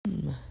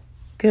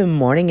Good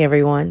morning,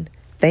 everyone.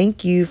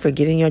 Thank you for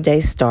getting your day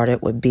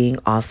started with being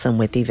awesome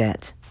with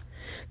Yvette.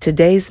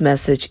 Today's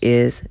message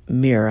is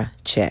mirror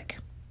check.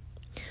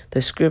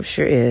 The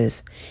scripture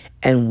is,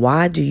 "And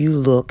why do you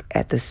look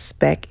at the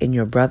speck in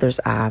your brother's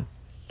eye,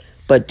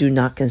 but do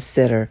not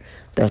consider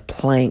the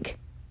plank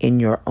in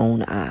your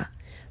own eye?"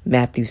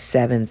 Matthew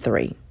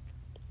 7:3.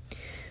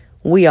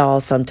 We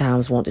all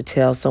sometimes want to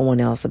tell someone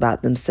else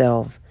about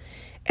themselves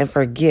and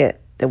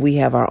forget that we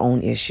have our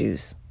own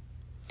issues.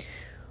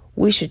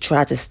 We should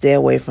try to stay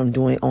away from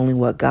doing only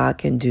what God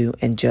can do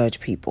and judge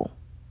people.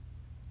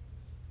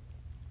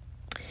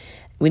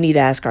 We need to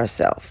ask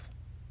ourselves,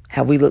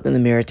 have we looked in the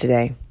mirror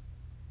today?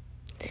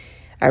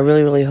 I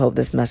really hope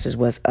this message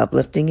was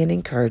uplifting and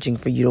encouraging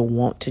for you to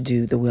want to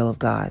do the will of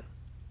God.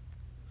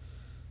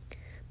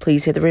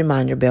 Please hit the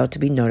reminder bell to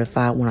be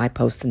notified when I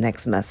post the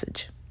next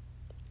message.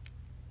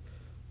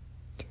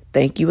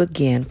 Thank you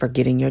again for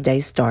getting your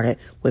day started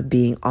with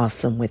being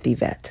awesome with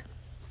Yvette.